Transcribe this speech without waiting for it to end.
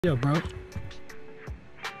Yo, bro.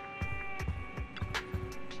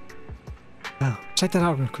 Oh, check that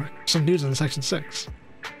out real quick. Some news in section 6.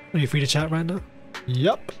 Are you free to chat right now?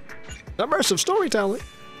 Yup. Immersive storytelling.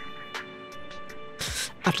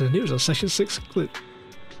 After the news of section 6 conclude.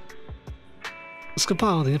 Let's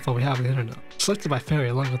compile the info we have on the internet, selected by Fairy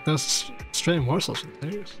along with those stray morsels from the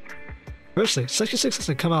news. Firstly, section 6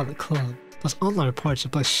 hasn't come out of the club. Plus, online reports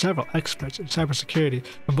have placed several experts in cybersecurity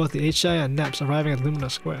from both the HI and NEPs arriving at Lumina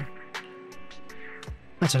Square.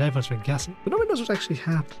 That's what everyone's been guessing, but nobody knows what's actually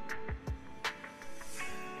happened.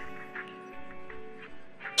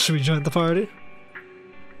 Should we join the party?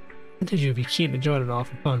 I think you'd be keen to join it all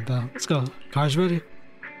for fun, pal. Let's go. Cars ready?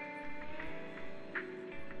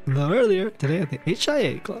 A little earlier today at the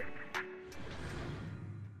HIA Club.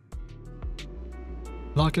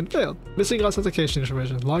 Login failed. Missing authentication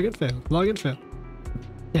information. Login failed. Login failed.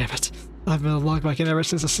 Damn it. I've been logged back in ever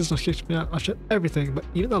since the system kicked me out. I've checked everything, but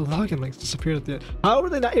even the login links disappeared at the end. How were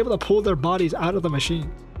they not able to pull their bodies out of the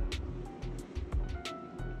machine?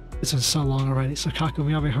 It's been so long already. Sakaku,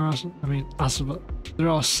 Miyabi, Harasu, Asuba. They're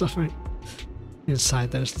all suffering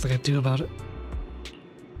inside. There's nothing I can do about it.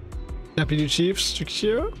 Deputy Chief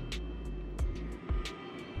Tsukishiro?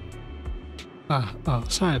 Oh,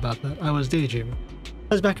 sorry about that. I was daydreaming.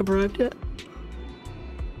 Has backup arrived yet?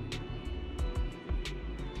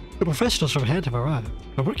 The professionals from hand have arrived.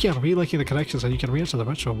 We're working on relinking the connection so you can re-enter the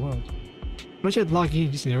virtual world. When you log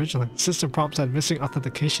in using the original link, the system prompts had missing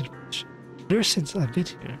authentication information. Ever since I've been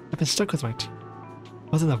here, I've been stuck with my team.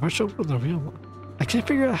 Whether the virtual world or the real one. I can't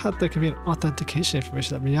figure out how there can be an authentication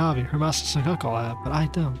information that Miyabi, her master Sakaku all have, but I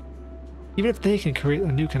don't. Even if they can create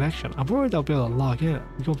a new connection, I'm worried they'll be able to log in.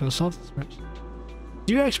 We won't be able to solve this first.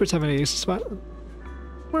 Do you experts have any uses about it?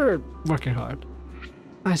 We're working hard.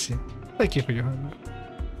 I see. Thank you for your hard work.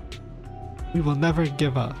 We will never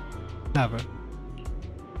give up. Never.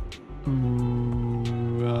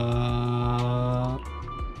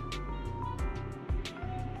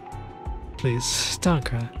 Please, don't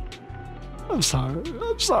cry. I'm sorry.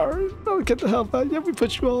 I'm sorry. Don't get the help out yet. We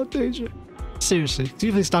put you all in danger. Seriously, can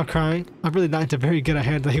you please stop crying? I'm really not very good at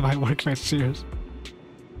handling my work next tears.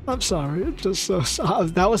 I'm sorry, I'm just so sorry.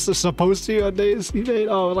 That was supposed to be on days he made.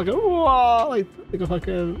 Oh, like a whoa, like a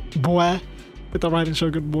fucking boy. With the writing show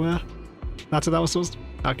good boy. That's what that was supposed to be?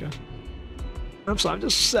 Okay. I'm sorry, I'm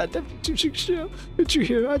just sad that you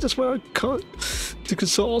here. I just went on to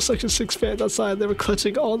console all Section 6 fans outside. They were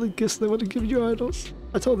clutching all the gifts they wanted to give you idols.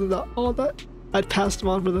 I told them that all that I'd passed them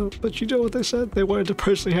on for them, but you know what they said? They wanted to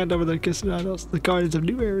personally hand over their gifts and idols, the guardians of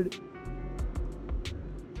new rarity.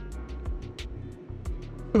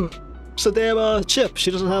 So they have a chip. She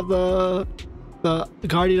doesn't have the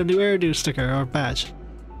Guardian of New Eridu sticker or badge.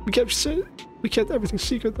 We kept everything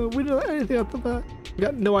secret though. We didn't know anything up the bat. We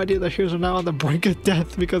got no idea that heroes are now on the brink of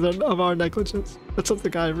death because of our negligence. That's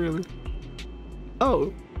something I really.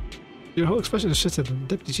 Oh, your whole expression is shifted.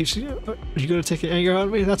 Deputy Chief, are you gonna take your anger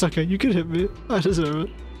on me? That's okay. You can hit me. I deserve it.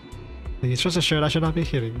 Please rest assured I should not be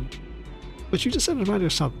hitting you. But you just said it reminded me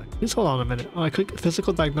of something. Please hold on a minute. I click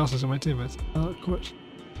physical diagnosis of my teammates. Of course.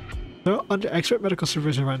 They're under expert medical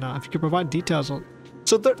supervision right now. If you could provide details on.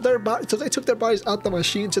 So so they took their bodies out the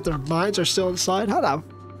machines, yet their minds are still inside. How the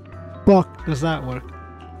fuck does that work?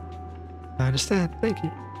 I understand. Thank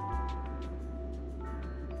you.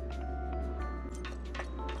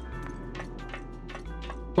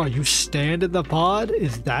 Well, you stand in the pod?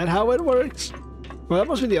 Is that how it works? Well, that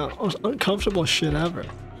must be the most uncomfortable shit ever.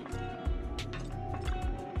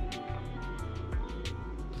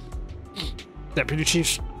 Deputy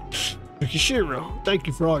Chief Tsukishiro, thank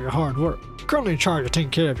you for all your hard work. Currently in charge of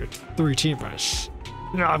taking care of your 3 teammates.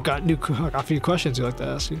 Now I've got a few questions you'd like to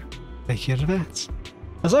ask you. Thank you in advance.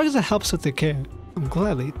 As long as it helps with the care, I'm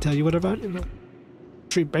gladly tell you whatever you know.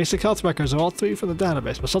 Treat basic health records of all 3 from the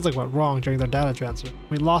database, but something went wrong during their data transfer.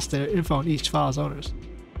 We lost their info on each file's owners.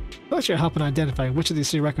 I'd like your help in identifying which of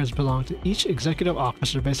these 3 records belong to each executive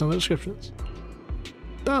officer based on the descriptions.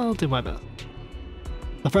 I'll do my best.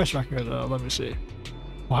 The first record, let me see.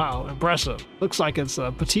 Wow, impressive. Looks like it's a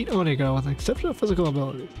petite Oni girl with exceptional physical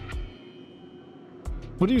ability.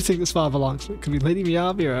 What do you think this file belongs to? Could be Lady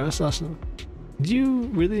Miyabi or Assassin. Do you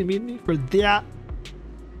really mean me for that?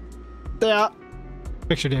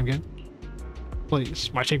 Fix your damn game.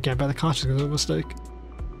 Please, my team can't bear the consequences of a mistake.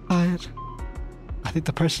 I think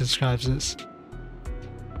the person describes this.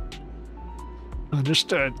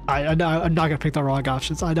 Understood. I know I'm not gonna pick the wrong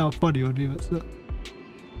options. I know how funny it would be, but still.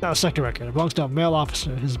 Now, second record. It belongs to a male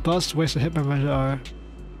officer. His bust, waist, and hip measure are...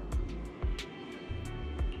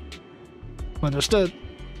 Understood.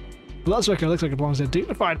 The last record looks like it belongs to a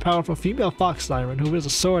dignified, powerful female fox siren who wields a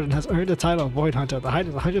sword and has earned the title of Void Hunter. The height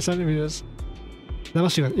is 100 centimeters. That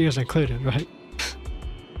must be with ears included, right?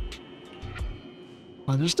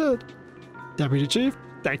 Understood. Deputy Chief,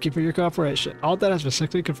 thank you for your cooperation. All that has been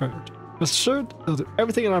strictly confirmed. Rest assured, we'll do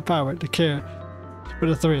everything in our power to care for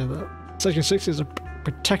the three of them. Section 6 is a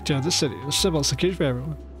protector of the city, a symbol of security for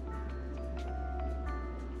everyone.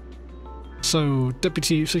 So,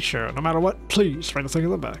 Deputy Tsukishiro, no matter what, please write the thing in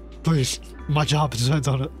the back. Please, my job depends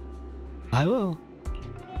on it. I will.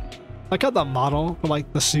 I got that model for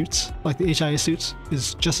like the suits, like the HIA suits,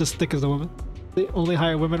 is just as thick as the women. They only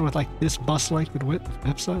hire women with like this bust length and width,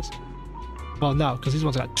 hip size. Well, no, because these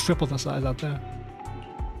ones got triple the size out there.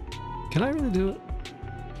 Can I really do it?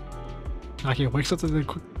 I can wake something in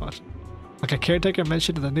quick watch. Like a caretaker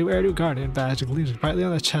mentioned in the new Eridu Guardian badge gleams brightly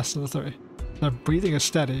on the chest of the three. Their breathing is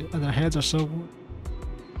steady, and their hands are so warm.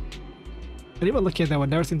 Anyone looking at them would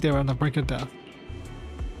never think they were on the brink of death.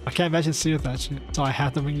 I can't imagine seeing that shit, so I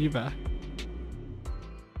have to bring you back.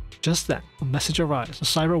 Just then, a message arrives. The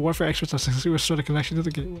cyber warfare experts have successfully restored a connection to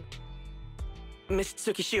the gateway. Miss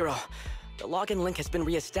Tsukishiro, the login link has been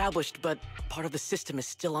re-established, but part of the system is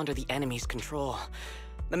still under the enemy's control.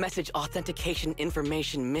 The message authentication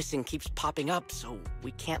information missing keeps popping up, so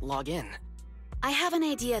we can't log in. I have an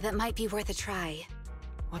idea that might be worth a try.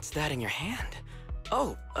 What's that in your hand?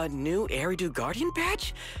 Oh, a new Eridu Guardian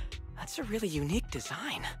badge? That's a really unique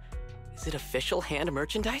design. Is it official hand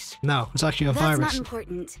merchandise? No, it's actually a virus. That's not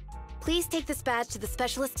important. Please take this badge to the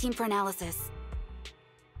specialist team for analysis.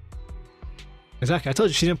 Exactly, I told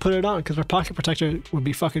you she didn't put it on because her pocket protector would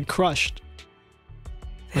be fucking crushed.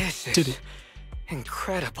 This is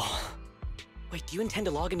incredible. Wait, do you intend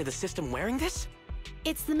to log into the system wearing this?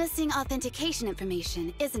 It's the missing authentication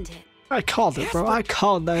information, isn't it? I called it, bro. I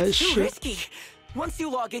called that it's shit. Too risky. Once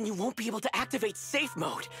you log in, you won't be able to activate safe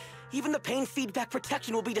mode. Even the pain feedback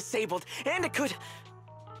protection will be disabled, and it could...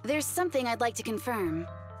 There's something I'd like to confirm.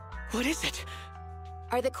 What is it?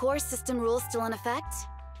 Are the core system rules still in effect?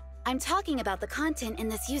 I'm talking about the content in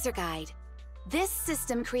this user guide. This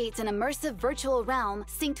system creates an immersive virtual realm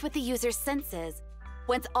synced with the user's senses.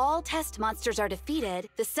 Once all test monsters are defeated,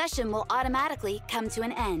 the session will automatically come to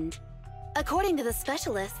an end. According to the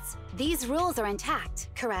specialists, these rules are intact,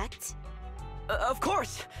 correct? Of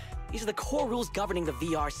course! These are the core rules governing the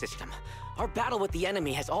VR system. Our battle with the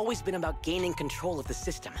enemy has always been about gaining control of the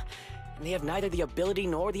system, and they have neither the ability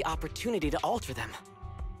nor the opportunity to alter them.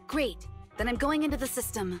 Great. Then I'm going into the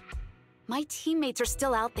system. My teammates are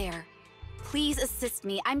still out there. Please assist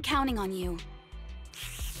me. I'm counting on you.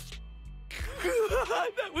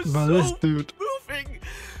 That was Bro, so this dude. moving!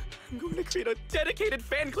 I'm going to create a dedicated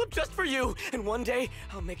fan club just for you, and one day,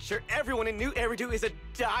 I'll make sure everyone in New Eridu is a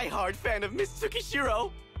die-hard fan of Miss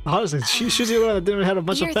Tsukishiro. Honestly, she's the one that didn't have a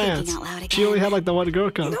bunch of fans. Thinking out loud again. She only had like the one girl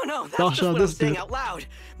code. No, that's just what I'm saying out loud.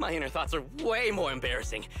 My inner thoughts are way more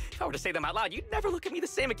embarrassing. If I were to say them out loud, you'd never look at me the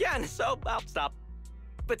same again, so I'll stop.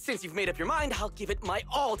 But since you've made up your mind, I'll give it my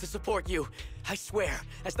all to support you. I swear,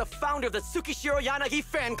 as the founder of the Tsukishiro Yanagi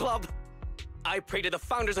fan club, I pray to the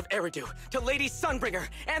founders of Eridu, to Lady Sunbringer,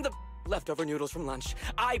 and the leftover noodles from lunch.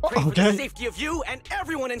 I pray for the safety of you and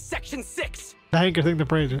everyone in Section 6. Thank you, the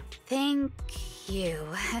pray to. Thank you.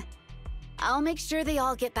 I'll make sure they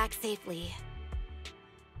all get back safely.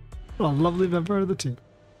 What a lovely member of the team.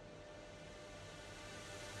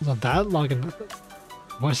 Not that login method.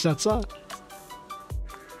 What's that side?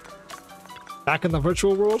 Back in the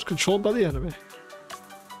virtual world controlled by the enemy.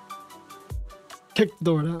 Kick the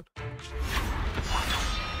door down.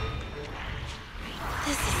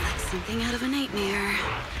 This is like something out of a nightmare.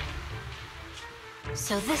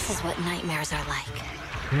 So this is what nightmares are like.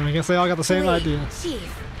 I guess they all got the same Wait, idea.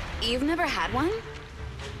 Chief, you've never had one?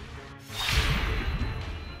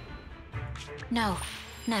 No,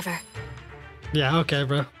 never. Yeah, okay,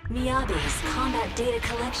 bro. Miyabi's combat data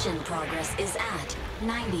collection progress is at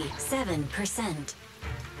 97%.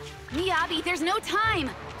 Miyabi, there's no time!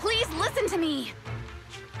 Please listen to me!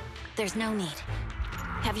 There's no need.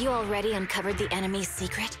 Have you already uncovered the enemy's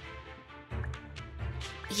secret?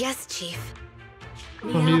 Yes, Chief.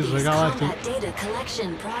 Miyabi's combat data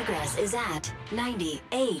collection progress is at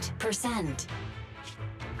 98%.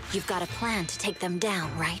 You've got a plan to take them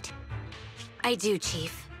down, right? I do,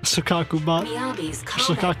 Chief. Sukaku bot. Miyabi's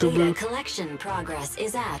combat data collection progress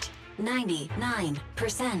is at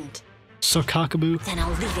 99%. Sokakabu. Then I'll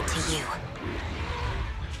leave it to you.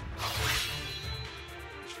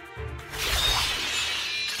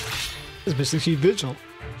 This bitch thinks she's vigil.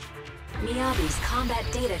 Miyabi's combat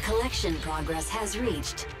data collection progress has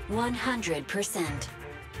reached 100%.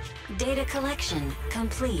 Data collection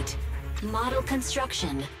complete. Model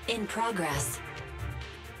construction in progress.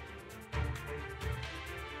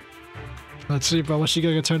 Let's see, bro. What's she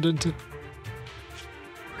gonna get turned into?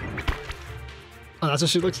 Oh, that's what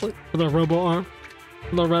she looks like with her robo arm,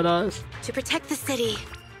 and the red eyes. To protect the city,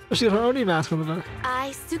 Oh, she got her Oni mask on the back.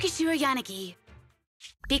 I, Tsukishiro Yanagi,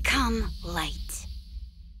 become light.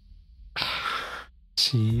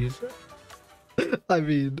 Jeez. I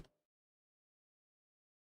mean,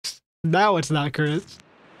 now it's not cringe.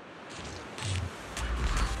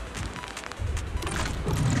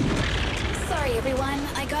 Sorry, everyone.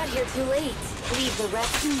 I got here too late. Leave the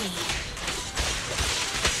rest to me.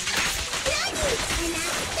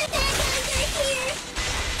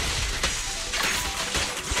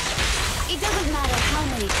 It doesn't matter how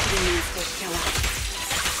many shooting monsters show up.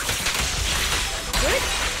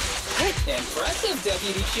 Impressive,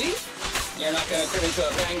 Deputy Chief. You're not gonna turn into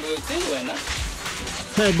a bangoo too, Edna.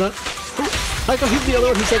 Edna. I thought he's the other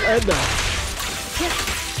one who said Edna.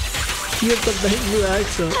 He has the Bangoo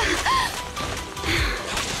accent.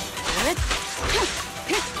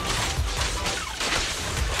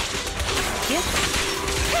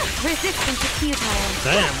 Resistance is futile.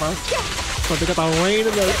 Damn, bro. But they got the rain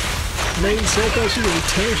in the main circle. She really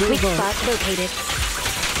tears her Weak apart. spot located.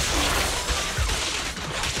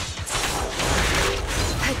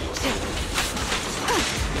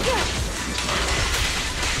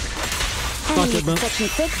 Fuck it, bro. Section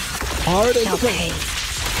 6. Hard and Shall quick. pay.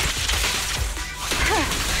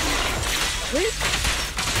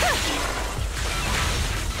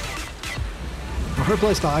 Well, her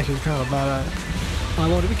playstyle actually is kind of bad. I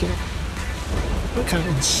want to be careful. What kind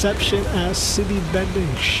of Inception ass city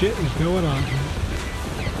bending shit is going on here?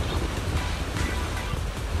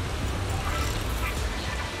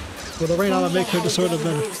 Well, the rain ought to make her just sort of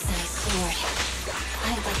better. I'd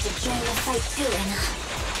like to join the fight too, Anna.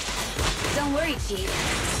 Don't worry, Chief.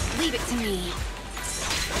 Leave it to me.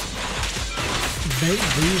 Bang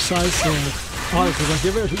blue size sword. Honestly, like,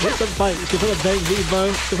 give her the fight. Give her the bang blue bow.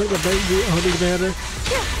 Give her the bang blue homing banner.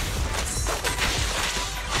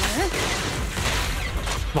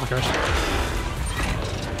 Fuckers.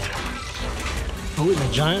 Oh, and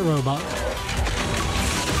a giant robot.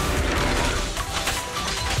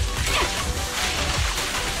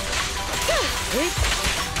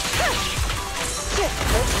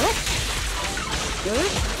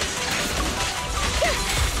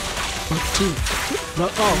 No,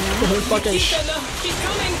 oh, fucking She's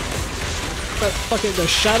coming! fucking the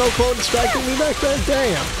shadow clone distracting me back there?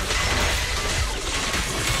 Damn.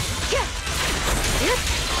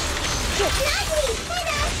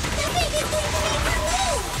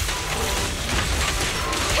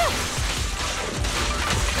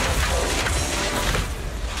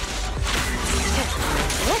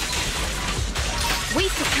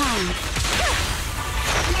 Waste of time.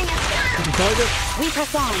 Target? We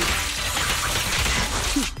press on.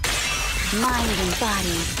 Mind and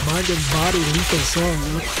body. Mind and body lethal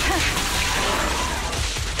song.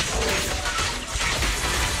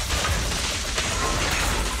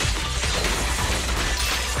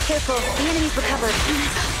 Careful, the enemy's recovered.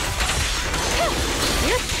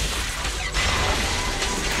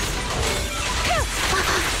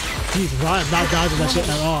 Jesus, I am not dodging that shit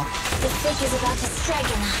at all. The stake is about to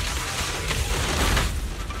strike, Anna.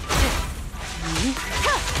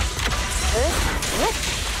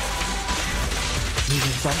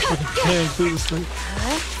 Jesus, stop fucking tearing through this thing.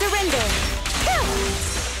 Surrender.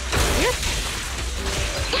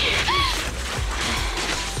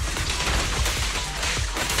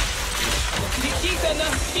 Keep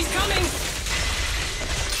Edna! She's coming!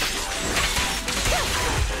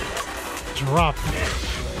 Drop.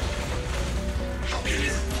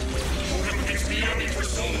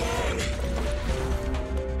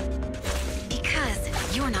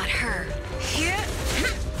 Because you're not her.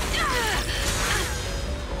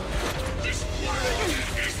 This world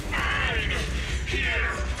is mine!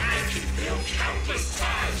 Here, I can build countless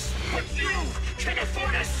times, but you can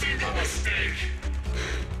afford a single mistake!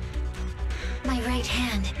 My right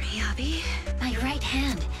hand. Miyabi? My right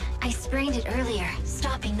hand. I sprained it earlier,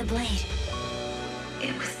 stopping the blade.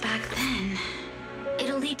 It was back then.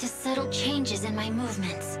 It'll lead to subtle changes in my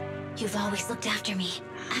movements. You've always looked after me,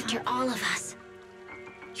 after all of us.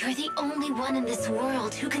 You're the only one in this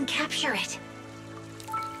world who can capture it.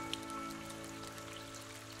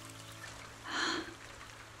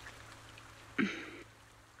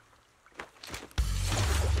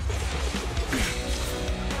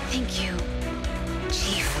 Thank you,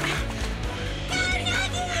 Chief.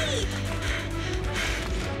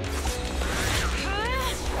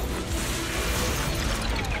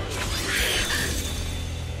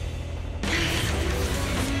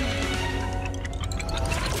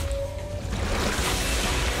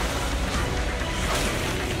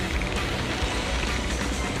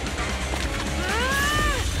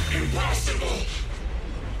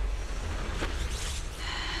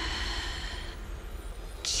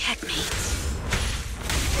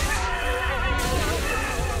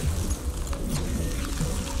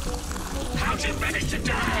 How'd you manage to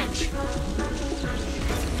dodge?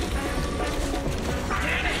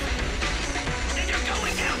 Damn it! And you're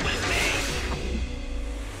going out with me!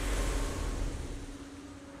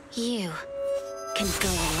 You can go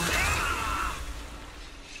alone.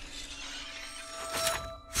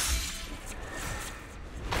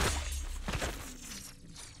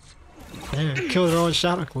 Damn, killed her own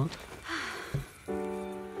shadow clone.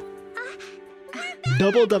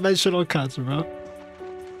 Double dimensional cuts, bro. Nagi,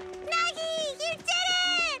 you did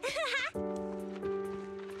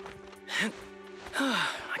it!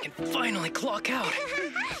 I can finally clock out.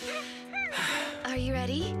 Are you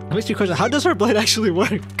ready? That makes me question, how does her blade actually work?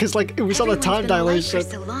 Because, like, we saw the Everyone's time been alive dilation. for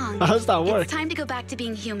so long. How does that work? It's time to go back to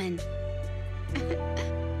being human.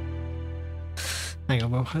 Hang on,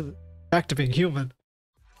 bro. Back to being human.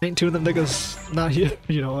 Ain't two of them niggas not here?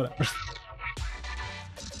 You know, whatever.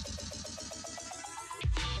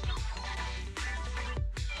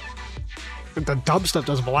 The dumb stuff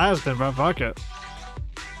just blasted, bro. Fuck it.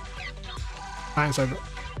 I ain't saying that.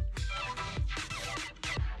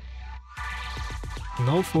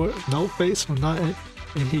 No face will not in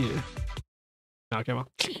here. Okay, well.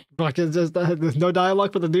 Fuck it, just there's no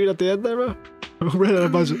dialogue for the dude at the end there, bro. We ran out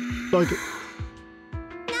of budget. Fuck it.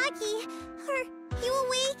 Nagi, are you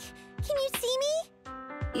awake? Can you see me?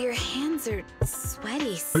 Your hands are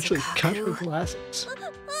sweaty, Virtually cut her Sukaku. glasses. You're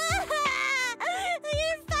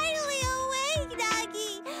finally awake,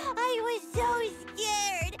 Nagi. I was so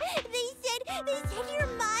scared. They said your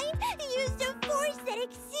mind used a force that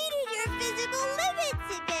exceeded your physical limits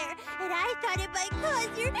in there, and I thought it might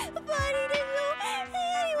cause your body to go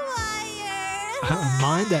haywire. A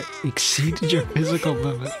mind that exceeded your physical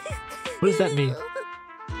limit. What does that mean?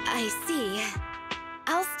 I see.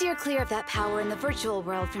 I'll steer clear of that power in the virtual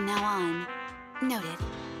world from now on. Noted.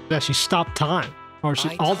 Yeah, she stopped time. Or she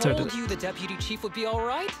altered I told it. you the deputy chief would be all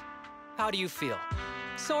right. How do you feel?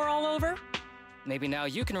 Sore all over? Maybe now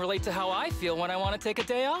you can relate to how I feel when I want to take a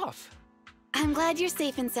day off. I'm glad you're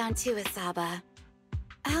safe and sound too, Isaba.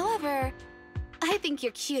 However, I think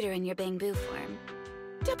you're cuter in your Bangbu form.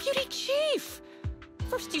 Deputy chief!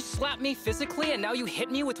 First you slap me physically and now you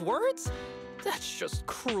hit me with words? That's just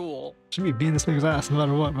cruel. Should be beating this nigga's ass no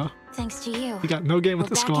matter what, bro. Thanks to you. You got no game with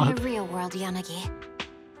We're the back squad. in the real world, Yanagi.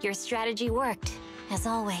 Your strategy worked, as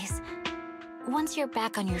always. Once you're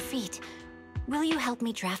back on your feet, will you help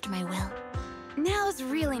me draft my will? Now's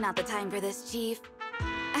really not the time for this, Chief.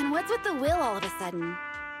 And what's with the will all of a sudden?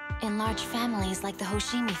 In large families like the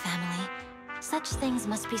Hoshimi family, such things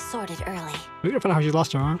must be sorted early. We're gonna find out how she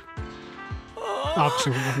lost her arm.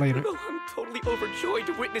 Obviously, we'll later. Oh, I'm totally overjoyed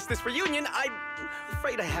to witness this reunion. I'm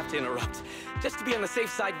afraid I have to interrupt. Just to be on the safe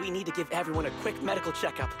side, we need to give everyone a quick medical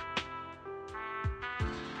checkup.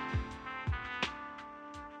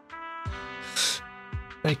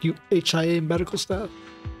 Thank you, HIA medical staff.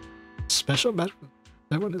 Special medical.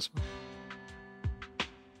 That one is.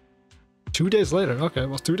 2 days later. Okay,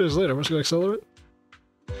 well, 2 days later. We're just gonna accelerate.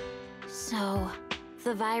 So,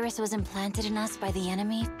 the virus was implanted in us by the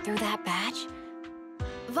enemy through that badge?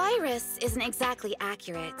 Virus isn't exactly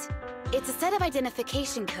accurate. It's a set of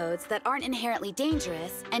identification codes that aren't inherently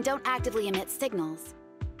dangerous and don't actively emit signals.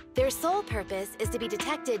 Their sole purpose is to be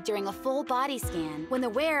detected during a full body scan when the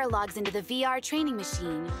wearer logs into the VR training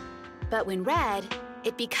machine. But when read,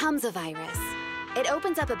 it becomes a virus. It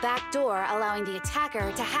opens up a back door, allowing the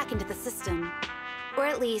attacker to hack into the system. Or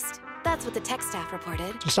at least, that's what the tech staff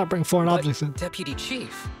reported. Just stop bringing foreign objects in. Deputy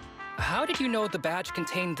chief, how did you know the badge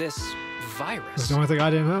contained this That's virus? the only thing I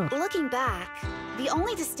didn't know. Looking back, the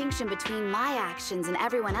only distinction between my actions and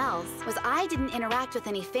everyone else was I didn't interact with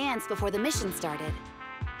any fans before the mission started.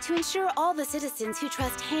 To ensure all the citizens who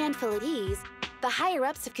trust hand feel at ease, the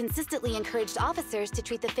higher-ups have consistently encouraged officers to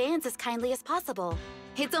treat the fans as kindly as possible.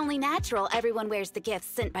 It's only natural everyone wears the gifts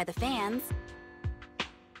sent by the fans.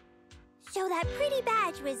 So that pretty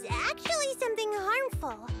badge was actually something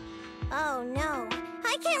harmful. Oh no,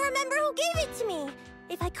 I can't remember who gave it to me.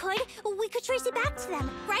 If I could, we could trace it back to them,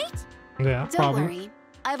 right? Yeah, Don't probably. worry,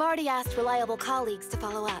 I've already asked reliable colleagues to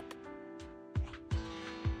follow up.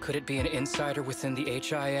 Could it be an insider within the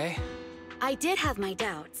HIA? I did have my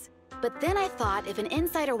doubts, but then I thought if an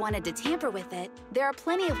insider wanted to tamper with it, there are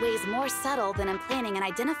plenty of ways more subtle than implanting an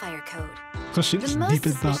identifier code. So she The just most deep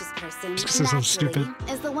in thought. suspicious person, Just 'cause I'm stupid.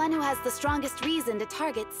 naturally, is the one who has the strongest reason to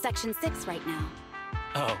target Section 6 right now.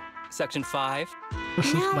 Oh, Section 5?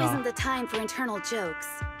 Now Nah. isn't the time for internal jokes.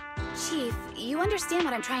 Chief, you understand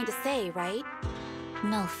what I'm trying to say, right?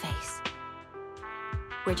 No face.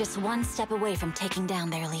 We're just one step away from taking down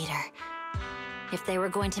their leader. If they were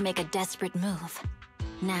going to make a desperate move,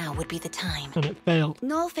 Now would be the time. And it failed.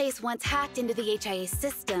 Nullface once hacked into the HIA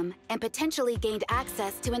system and potentially gained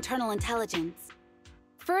access to internal intelligence.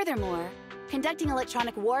 Furthermore, conducting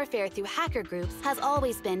electronic warfare through hacker groups has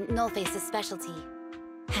always been Nullface's specialty.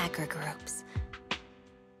 Hacker groups.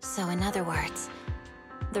 So in other words,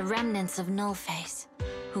 the remnants of Nullface,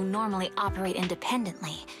 who normally operate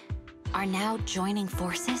independently, are now joining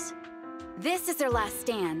forces? This is their last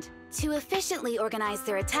stand. To efficiently organize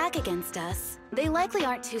their attack against us, they likely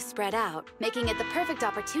aren't too spread out, making it the perfect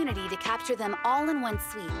opportunity to capture them all in one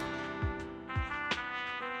sweep.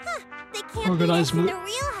 Huh, they can't Organized beat us in the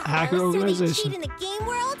real hacker Hollow, so they organization. cheat in the game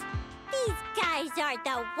world? These guys are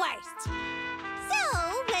the worst.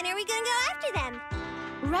 So, when are we gonna go after them?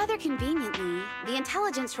 Rather conveniently, the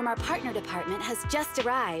intelligence from our partner department has just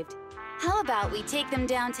arrived. How about we take them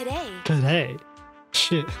down today? Today?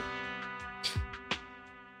 Shit.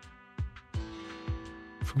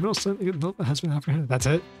 Criminal has been apprehended. That's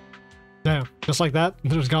it? Damn. Just like that?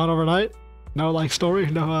 It was gone overnight? No, like, story?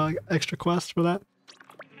 No extra quest for that?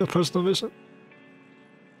 The personal mission?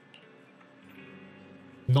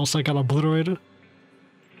 Nullsec got obliterated?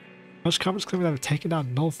 Most comments claiming that I've taken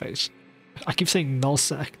down Nullface. I keep saying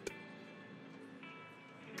Nullsec.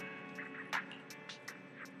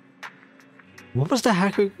 What was the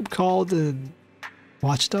hacker group called in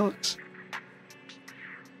Watch Dogs?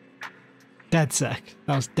 DeadSec.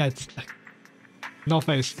 That was DeadSec.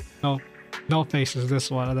 Nullface. Nullface is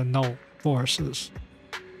this one, and then Null Force is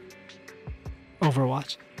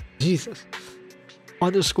Overwatch. Jesus.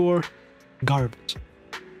 Underscore garbage.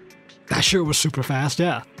 That sure was super fast,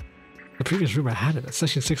 yeah. The previous rumor had it that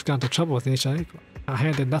Section 6 got into trouble with the HIA Club. Our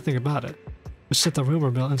hand did nothing about it, which set the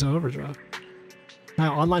rumor mill into overdrive.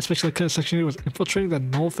 Now, online speculation Section 8 was infiltrating the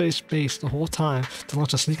Nullface base the whole time to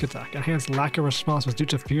launch a sneak attack, and Hand's lack of response was due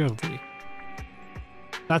to fear of the leak.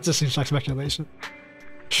 That just seems like speculation.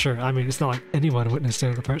 Sure, I mean, it's not like anyone witnessed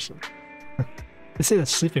it in person. They say that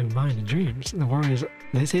sleeping mind and dreams, and the worries.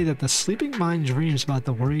 They say that the sleeping mind dreams about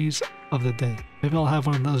the worries of the day. Maybe I'll have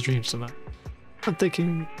one of those dreams tonight. I'm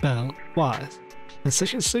thinking Bell, Wise, and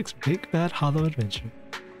Section 6 Big Bad Hollow Adventure.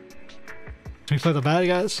 Can we play the bad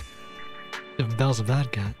guys? If Bell's a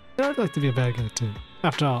bad guy, then I'd like to be a bad guy too.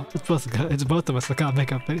 After all, it's both of us that gotta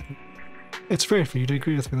make up faith. It's rare for you to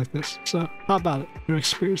agree with me like this, so how about it? You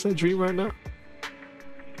experience that dream right now?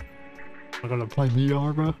 I'm gonna play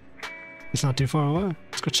VR, bro. It's not too far away.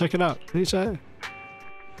 Let's go check it out. The HIA.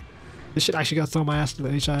 This shit actually got thrown my ass to the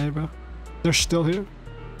HIA, bro. They're still here.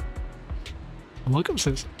 Welcome,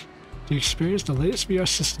 Citizen. You experienced the latest VR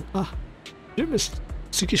system. Ah, you're Miss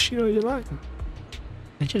Tsukishiro Yanagi.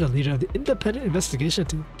 And you're the leader of the independent investigation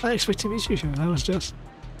team. I expect to meet you here. I was just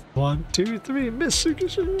 1, 2, 3, Miss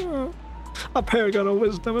Tsukishiro. A paragon of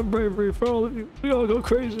wisdom and bravery for all of you. We all go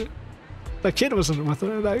crazy. That kid wasn't with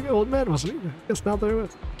her. That old man wasn't either. Guess now they're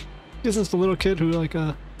with. This is the little kid who, like,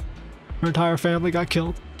 her entire family got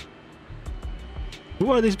killed.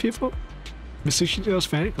 Who are these people? Miss Tsukishiro's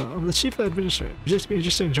fan club. I'm the chief administrator. Would you just be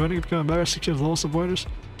interested in joining and become a member of Tsukishiro's loyal supporters?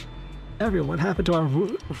 Everyone happened to our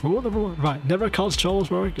rule number 1. Right, never cause trouble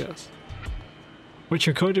for our guests. What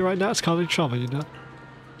you're going to do right now is causing trouble, you know?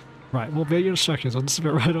 Right, we'll obey your instructions. I'll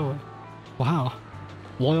disappear right away. Wow.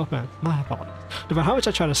 Loyal fan. My apologies. No matter how much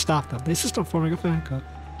I try to stop them, they insist on forming a fan club.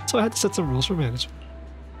 So I had to set some rules for management.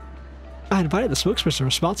 I invited the spokesperson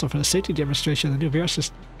responsible for the safety demonstration of the new VR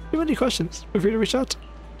system. If you have any questions, feel free to reach out to me.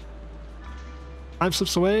 Time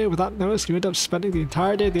slips away without notice. You end up spending the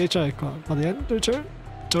entire day at the HIA Club. By the end of the return,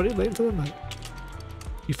 it's already late into the night.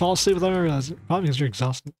 You fall asleep without even realizing it. Probably because you're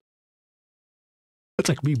exhausted. That's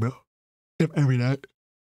like me, bro. Every night.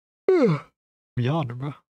 I'm yawning,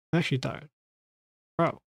 bro. I'm actually tired. Bro.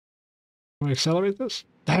 Can we accelerate this?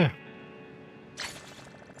 Damn.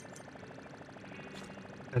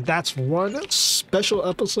 And that's one special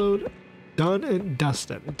episode done and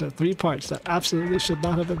dusted into 3 parts that absolutely should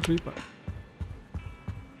not have been 3 parts.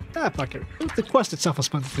 Ah, fuck it. The quest itself was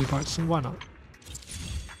spent in 3 parts, so why not?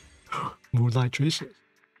 Moonlight Traces.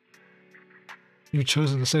 You've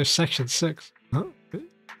chosen to say Section 6. Huh? Okay.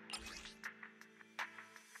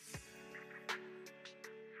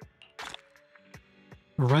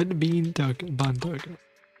 Red bean token, bun token.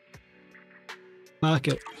 Fuck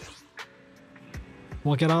it.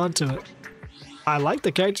 We'll get on to it. I like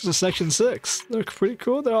the characters of Section 6. They're pretty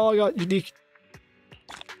cool. They all got unique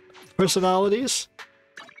personalities.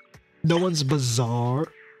 No one's bizarre.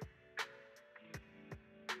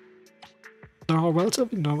 They're all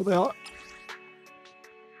relatively normal. They all...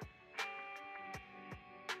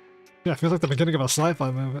 Yeah, it feels like the beginning of a sci-fi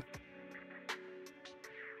movie.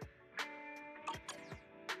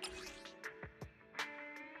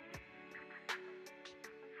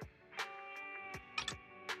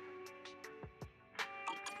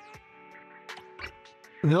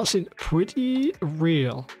 And they all seem pretty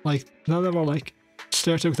real. Like, none of them are like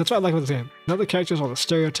stereotypical. That's what I like about this game. None of the characters are the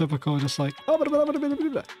stereotypical, just like, oh, blah, blah, blah, blah, blah,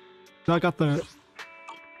 blah. They all got their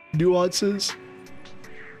nuances.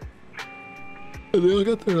 And they all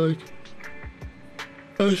got their, like,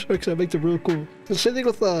 aspects that make them real cool. The same thing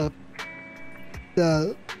with the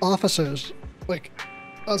officers. Like,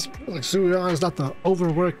 us, like, Suyan is not the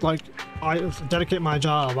overworked, like, I dedicate my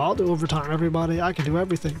job, I'll do overtime, everybody, I can do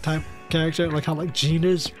everything type character, like how, like,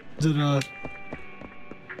 Gina's did,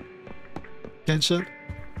 Genshin,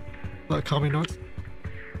 like, Kami North.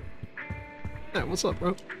 Yeah, what's up,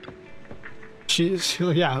 bro? She's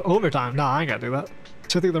like, yeah, overtime, nah, I ain't gotta do that.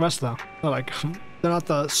 So I think the rest of them, they're like, they're not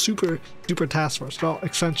the super duper task force, they're all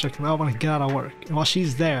eccentric and they all want to get out of work. And while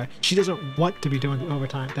she's there, she doesn't want to be doing the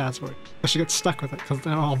overtime task work, but she gets stuck with it because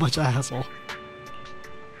they're all a bunch of assholes.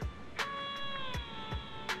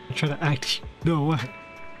 I'm trying to act, no way.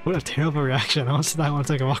 What a terrible reaction. I want to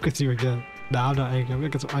take a walk with you again. Nah, I'm not angry, I'm gonna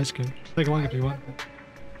get some ice cream. Take along if you want.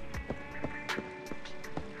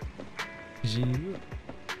 Gee.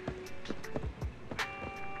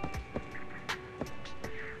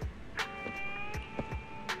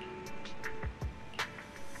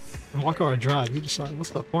 Walk or drive, you decide. What's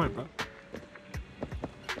the point, bro?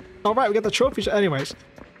 Alright, we got the trophies. Anyways,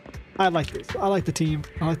 I like this. I like the team.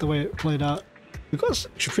 I like the way it played out. Because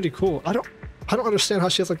she's pretty cool. I don't understand how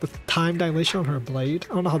she has like the time dilation on her blade.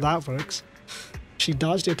 I don't know how that works. She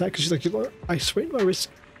dodged the attack because she's like, you know, I swing my wrist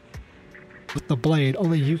with the blade.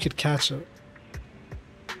 Only you could catch it.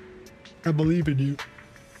 I believe in you.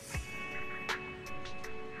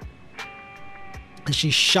 And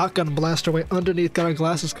she shotgun blast her way underneath, got her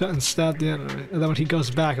glasses cut, and stabbed the enemy. And then when he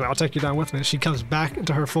goes back, and I'll take you down with me, she comes back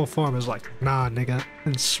into her full form, is like, nah, nigga,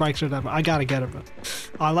 and strikes her down. I gotta get her, bro.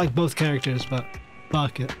 I like both characters, but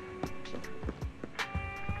fuck it.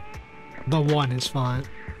 The one is fine.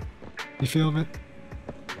 You feel me?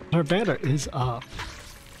 Her banner is up.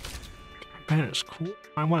 Her banner's cool.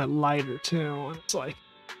 I want it lighter too. It's like,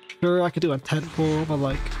 sure, I could do a 10-4, but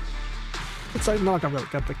like, it's like not gonna really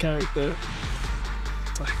get the character.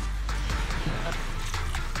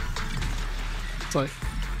 It's like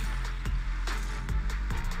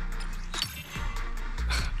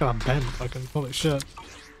gotta bend fucking holy shit.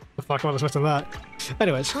 The fuck am I expecting that?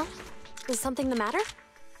 Anyways. Huh? Is something the matter?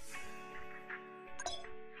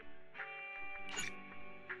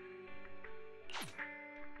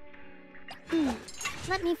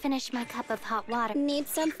 Let me finish my cup of hot water. Need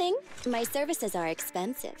something? My services are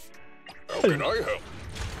expensive. How can I help?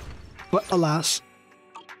 But alas,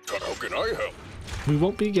 How can I help? we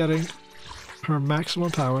won't be getting her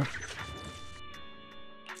maximum power.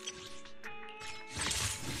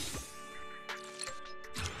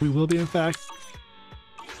 We will be, in fact,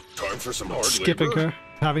 Time for some hard skipping labor? her,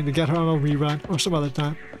 having to get her on a rerun or some other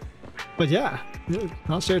time. But yeah,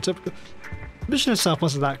 not stereotypical. The mission itself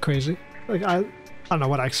wasn't that crazy. Like, I don't know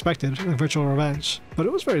what I expected, like Virtual Revenge, but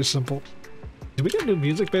it was very simple. Did we get new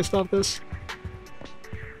music based off this?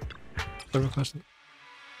 Real question.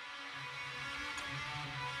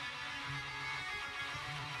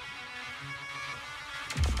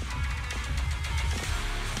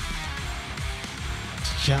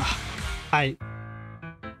 Yeah,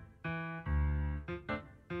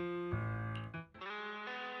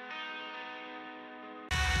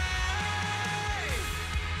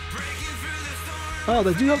 oh,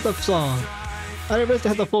 they do have the song. I didn't realize they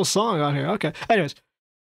had the full song on here. Okay. Anyways.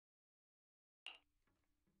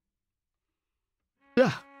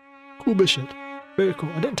 Yeah. Cool mission. Very cool.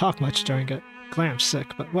 I didn't talk much during it. Glam's sick,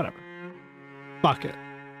 but whatever. Fuck it.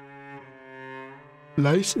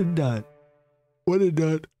 Nice and done. What and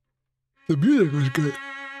done. The music was good.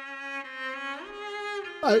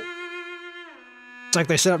 It's like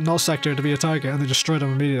they set up Null Sector to be a target and they destroyed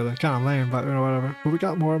them immediately. Kind of lame, but you know, whatever. But we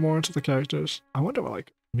got more and more into the characters. I wonder what,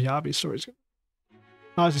 like, Miyabi's story's gonna be.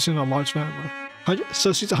 Obviously, she's a large family.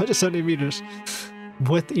 So she's 170 meters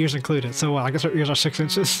with ears included. So I guess her ears are 6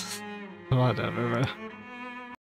 inches. Whatever, bro.